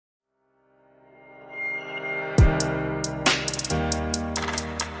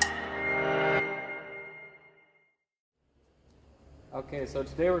Okay, so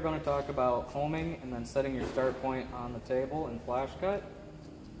today we're going to talk about homing and then setting your start point on the table in FlashCut.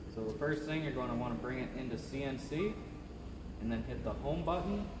 So the first thing, you're going to want to bring it into CNC and then hit the home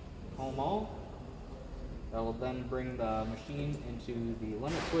button, home all. That will then bring the machine into the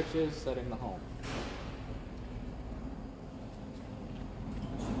limit switches, setting the home.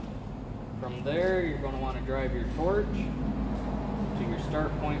 From there, you're going to want to drive your torch to your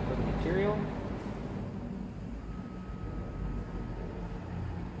start point for the material.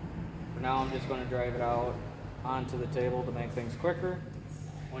 For now, I'm just going to drive it out onto the table to make things quicker.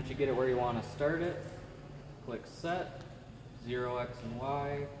 Once you get it where you want to start it, click Set, 0, X, and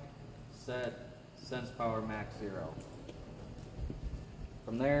Y, Set, Sense Power Max 0.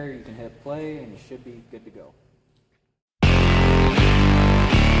 From there, you can hit play and you should be good to go.